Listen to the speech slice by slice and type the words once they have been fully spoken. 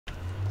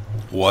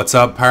What's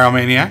up,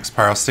 Pyromaniacs?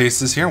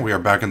 Pyrostasis here. We are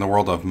back in the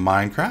world of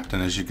Minecraft,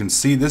 and as you can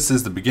see, this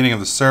is the beginning of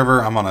the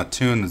server. I'm on a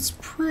tune that's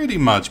pretty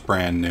much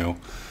brand new.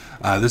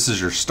 This is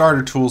your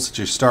starter tools that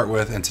you start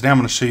with, and today I'm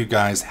going to show you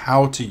guys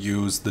how to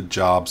use the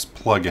Jobs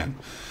plugin.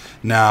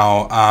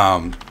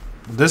 Now,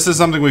 this is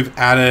something we've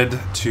added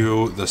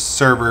to the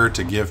server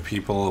to give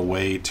people a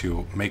way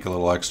to make a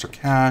little extra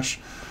cash.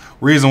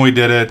 Reason we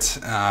did it,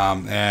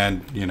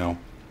 and you know,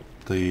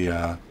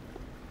 the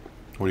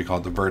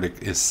the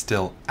verdict is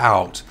still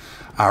out.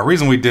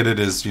 Reason we did it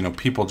is, you know,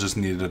 people just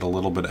needed a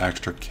little bit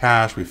extra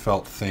cash. We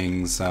felt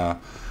things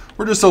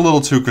were just a little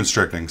too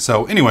constricting.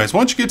 So anyways,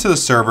 once you get to the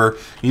server,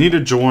 you need to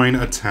join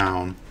a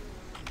town.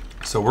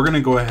 So we're going to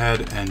go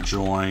ahead and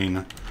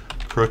join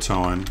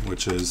Towny,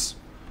 which is,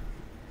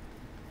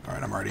 all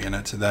right, I'm already in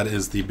it. That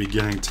is the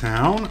beginning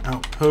town,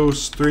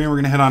 Outpost 3, and we're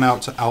going to head on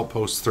out to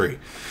Outpost 3.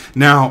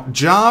 Now,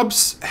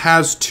 Jobs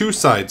has two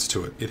sides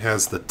to it. It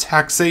has the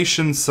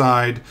taxation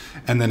side,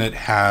 and then it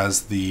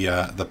has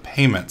the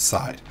payment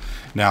side.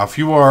 Now, if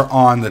you are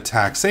on the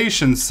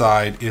taxation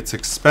side, it's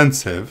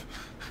expensive,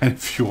 and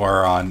if you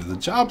are on the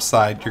job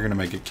side, you're going to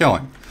make a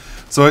killing.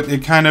 So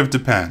it kind of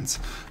depends.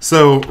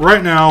 So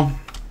right now,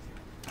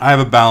 I have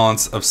a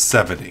balance of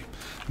 70.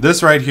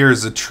 This right here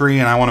is a tree,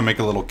 and I want to make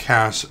a little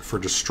cash for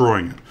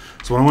destroying it.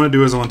 So what I want to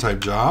do is I want to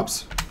type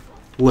jobs,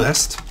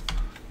 list,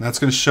 and that's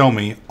going to show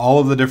me all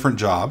of the different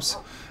jobs.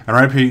 And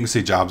right up here you can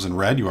see jobs in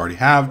red you already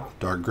have,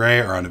 dark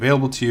gray are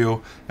unavailable to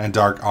you, and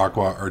dark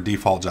aqua are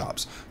default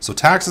jobs. So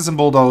taxes and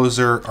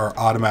bulldozer are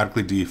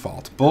automatically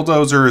default.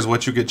 Bulldozer is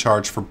what you get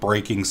charged for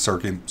breaking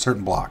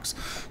certain blocks.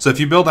 So if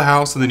you build a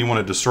house and then you want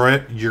to destroy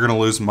it, you're going to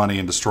lose money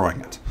in destroying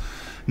it.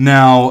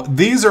 Now,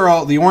 these are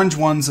all, the orange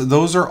ones,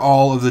 those are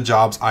all of the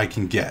jobs I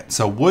can get.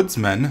 So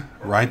Woodsman,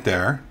 right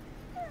there,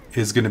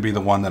 is going to be the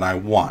one that I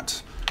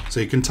want. So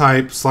you can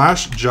type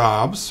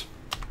 /jobs,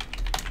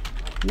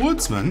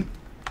 Woodsman,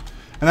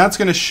 and that's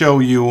going to show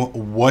you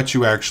what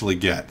you actually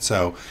get.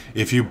 So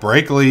if you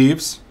break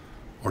leaves,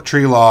 or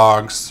tree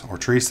logs, or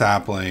tree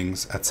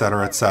saplings,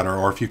 etc.,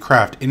 or if you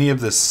craft any of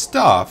this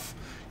stuff,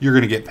 you're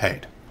going to get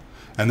paid.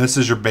 And this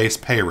is your base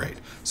pay rate.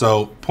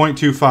 So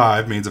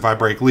 0.25 means if I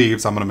break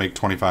leaves, I'm going to make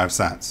 25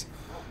 cents.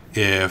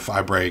 If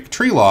I break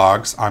tree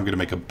logs, I'm going to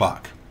make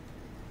 $1,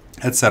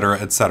 etc.,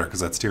 because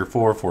that's tier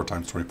 4, 4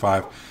 times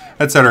 25,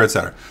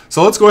 etc.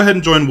 So let's go ahead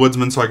and join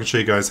Woodsman so I can show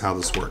you guys how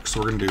this works.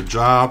 So we're going to do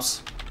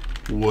jobs,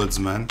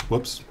 Woodsman.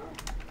 Whoops.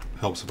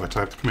 Helps if I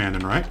type the command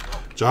in right.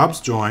 Jobs,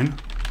 join,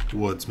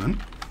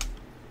 Woodsman.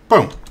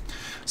 Boom.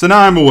 So now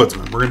I'm a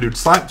Woodsman. We're going to do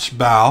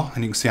 /bow,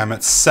 and you can see I'm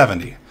at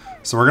 70.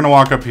 So we're going to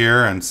walk up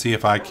here and see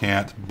if I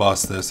can't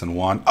bust this in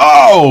one.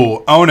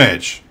 Oh!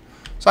 Ownage!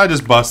 So I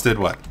just busted,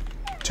 what,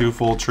 2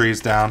 full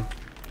trees down.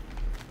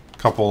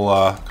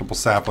 Couple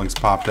saplings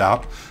popped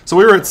out. So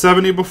we were at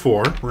 70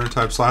 before. We're going to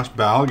type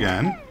 /bow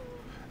again.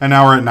 And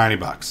now we're at 90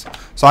 bucks.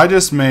 So I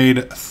just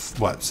made,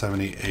 what,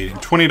 70, 80,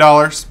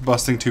 $20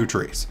 busting 2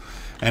 trees.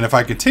 And if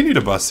I continue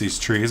to bust these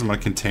trees, I'm going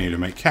to continue to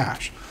make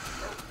cash.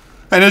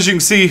 And as you can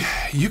see,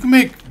 you can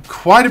make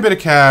quite a bit of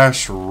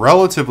cash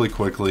relatively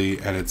quickly,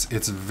 and it's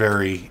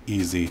very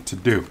easy to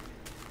do.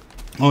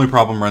 The only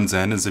problem runs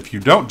in is if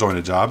you don't join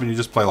a job and you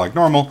just play like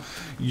normal,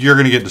 you're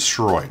going to get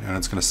destroyed, and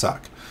it's going to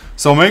suck.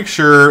 So make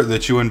sure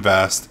that you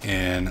invest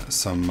in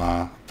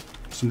some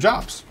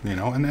jobs, you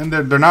know, and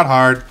they're not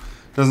hard.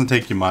 It doesn't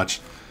take you much.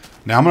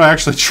 Now I'm going to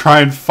actually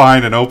try and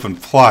find an open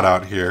plot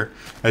out here.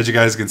 As you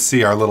guys can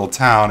see, our little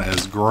town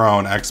has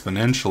grown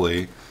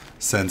exponentially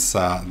since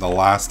the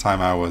last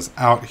time I was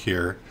out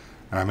here,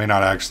 and I may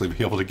not actually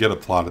be able to get a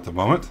plot at the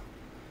moment.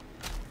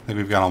 I think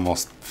we've got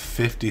almost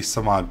 50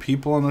 some odd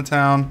people in the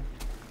town,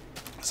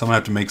 so I'm gonna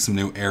have to make some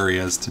new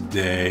areas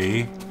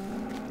today.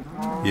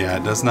 Yeah,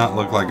 it does not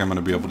look like I'm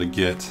gonna be able to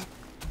get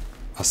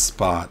a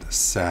spot,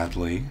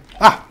 sadly.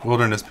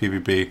 Wilderness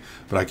PvP,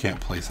 but I can't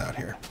place out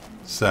here.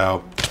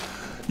 So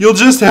you'll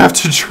just have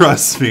to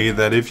trust me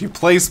that if you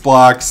place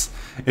blocks,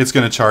 it's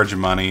gonna charge you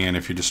money, and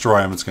if you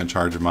destroy them, it's gonna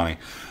charge you money.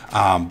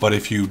 But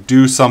if you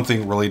do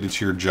something related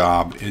to your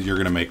job, you're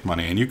going to make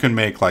money. And you can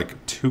make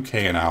like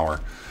 2K an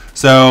hour.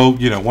 So,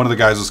 you know, one of the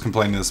guys was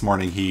complaining this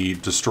morning he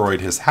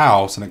destroyed his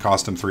house and it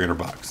cost him 300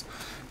 bucks.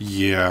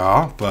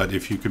 Yeah, but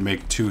if you could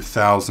make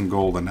 2,000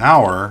 gold an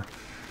hour,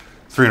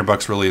 300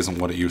 bucks really isn't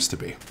what it used to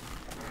be.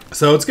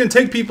 So it's going to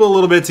take people a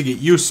little bit to get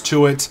used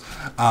to it.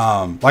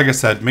 Like I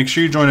said, make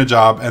sure you join a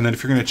job. And then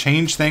if you're going to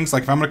change things,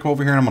 like if I'm going to come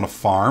over here and I'm going to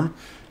farm,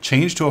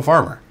 change to a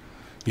farmer.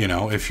 You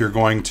know, if you're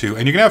going to,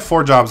 and you can have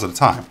 4 jobs at a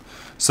time.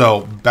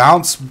 So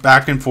bounce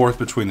back and forth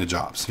between the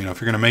jobs. You know, if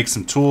you're going to make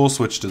some tools,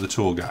 switch to the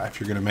tool guy. If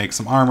you're going to make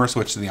some armor,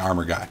 switch to the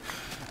armor guy.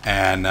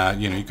 And,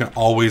 you know, you can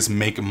always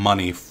make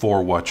money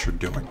for what you're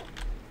doing.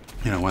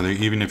 You know,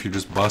 even if you're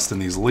just busting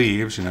these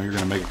leaves, you know, you're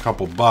going to make a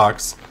couple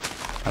bucks.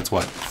 That's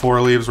what, 4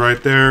 leaves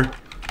right there.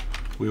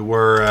 We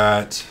were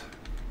at,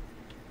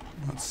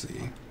 let's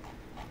see.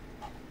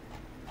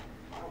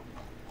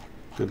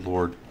 Good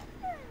Lord.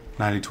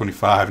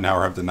 90.25, now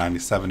we're up to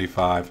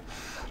 90.75.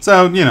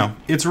 So, you know,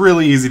 it's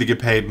really easy to get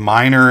paid.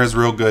 Miner is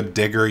real good.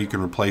 Digger, you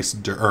can replace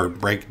dirt or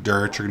break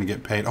dirt. You're going to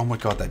get paid. Oh my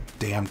god, that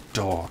damn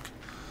dog.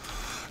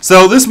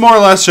 So this more or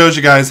less shows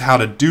you guys how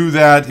to do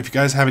that. If you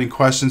guys have any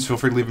questions, feel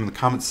free to leave them in the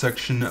comment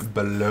section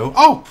below.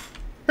 Oh,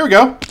 here we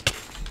go.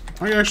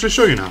 I can actually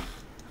show you now.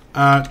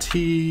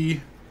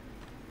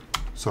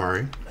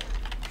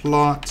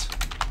 Plot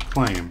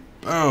claim.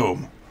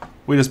 Boom.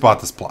 We just bought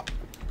this plot.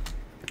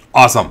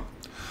 Awesome.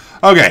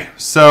 Okay,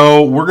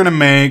 so we're going to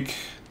make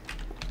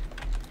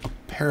a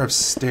pair of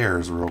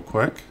stairs real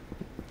quick.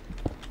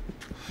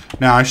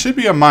 Now, I should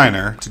be a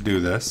miner to do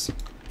this.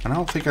 And I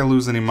don't think I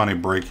lose any money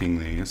breaking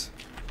these.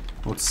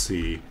 Let's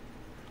see.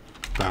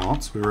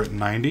 Balance. We were at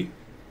 90.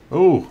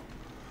 Oh.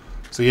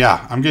 So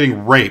yeah, I'm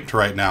getting raped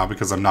right now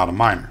because I'm not a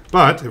miner.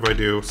 But if I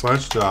do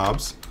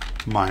 /jobs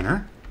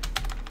miner,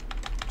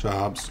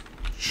 jobs,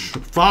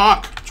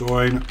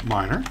 join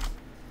miner.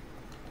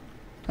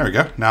 There we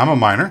go. Now I'm a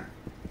miner.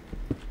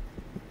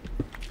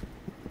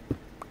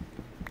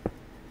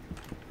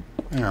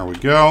 There we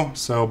go.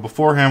 So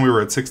beforehand we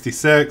were at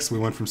 66. We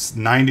went from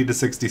 90 to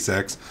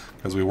 66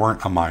 because we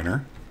weren't a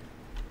miner.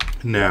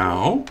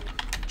 Now,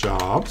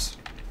 jobs.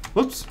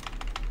 Whoops.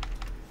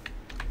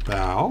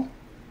 Val.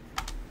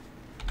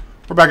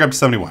 We're back up to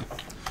 71.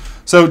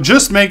 So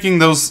just making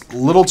those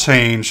little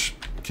change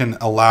can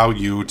allow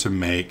you to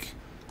make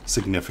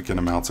significant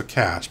amounts of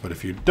cash. But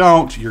if you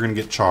don't, you're going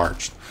to get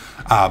charged.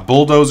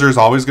 Bulldozer is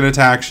always going to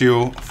tax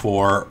you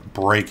for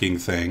breaking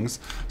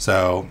things.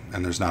 So,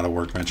 and there's not a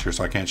workbench here,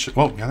 so I can't.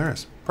 Whoa, yeah, there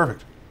is.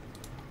 Perfect.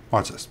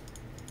 Watch this.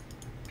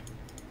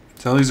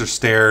 So these are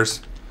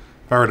stairs.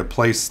 If I were to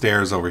place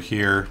stairs over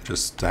here,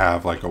 just to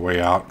have like a way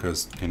out,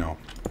 because, you know,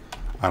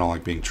 I don't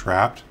like being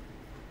trapped.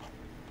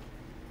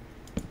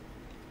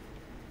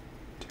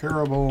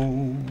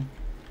 Terrible.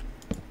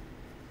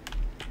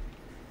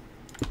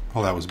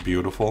 Oh, that was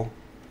beautiful.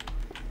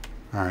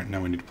 All right,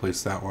 now we need to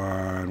place that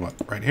one, what,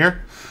 right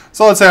here?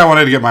 So let's say I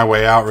wanted to get my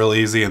way out real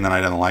easy and then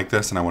I didn't like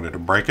this and I wanted to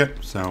break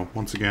it. So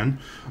once again,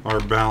 our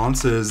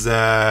balance is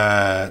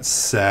at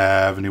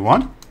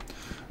 71.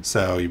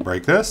 So you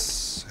break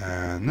this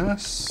and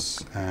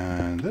this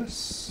and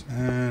this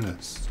and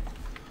this.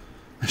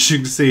 As you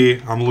can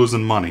see, I'm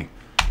losing money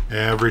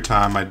every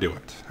time I do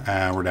it.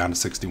 And we're down to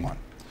 61.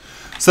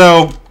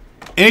 So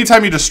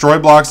anytime you destroy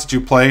blocks that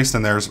you place,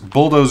 and there's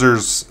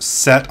bulldozers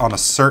set on a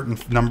certain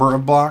number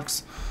of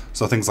blocks,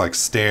 so things like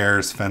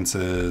stairs,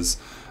 fences,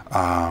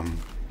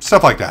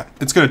 stuff like that,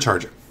 it's going to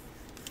charge it.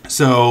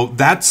 So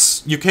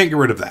that's, you can't get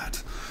rid of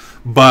that.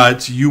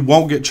 But you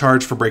won't get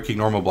charged for breaking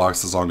normal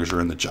blocks as long as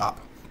you're in the job.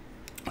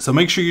 So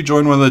make sure you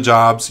join one of the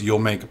jobs. You'll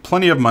make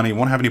plenty of money,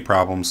 won't have any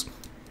problems.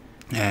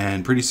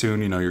 And pretty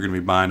soon, you know, you're going to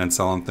be buying and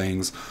selling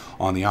things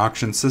on the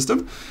auction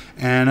system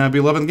and be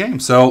loving the game.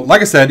 So,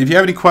 like I said, if you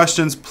have any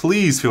questions,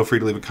 please feel free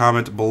to leave a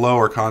comment below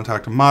or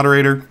contact a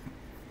moderator.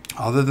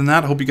 Other than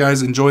that, I hope you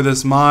guys enjoy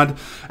this mod.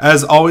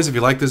 As always, if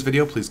you like this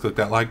video, please click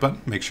that like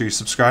button. Make sure you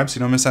subscribe so you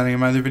don't miss any of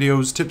my other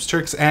videos, tips,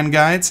 tricks, and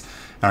guides.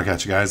 And I'll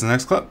catch you guys in the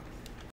next clip.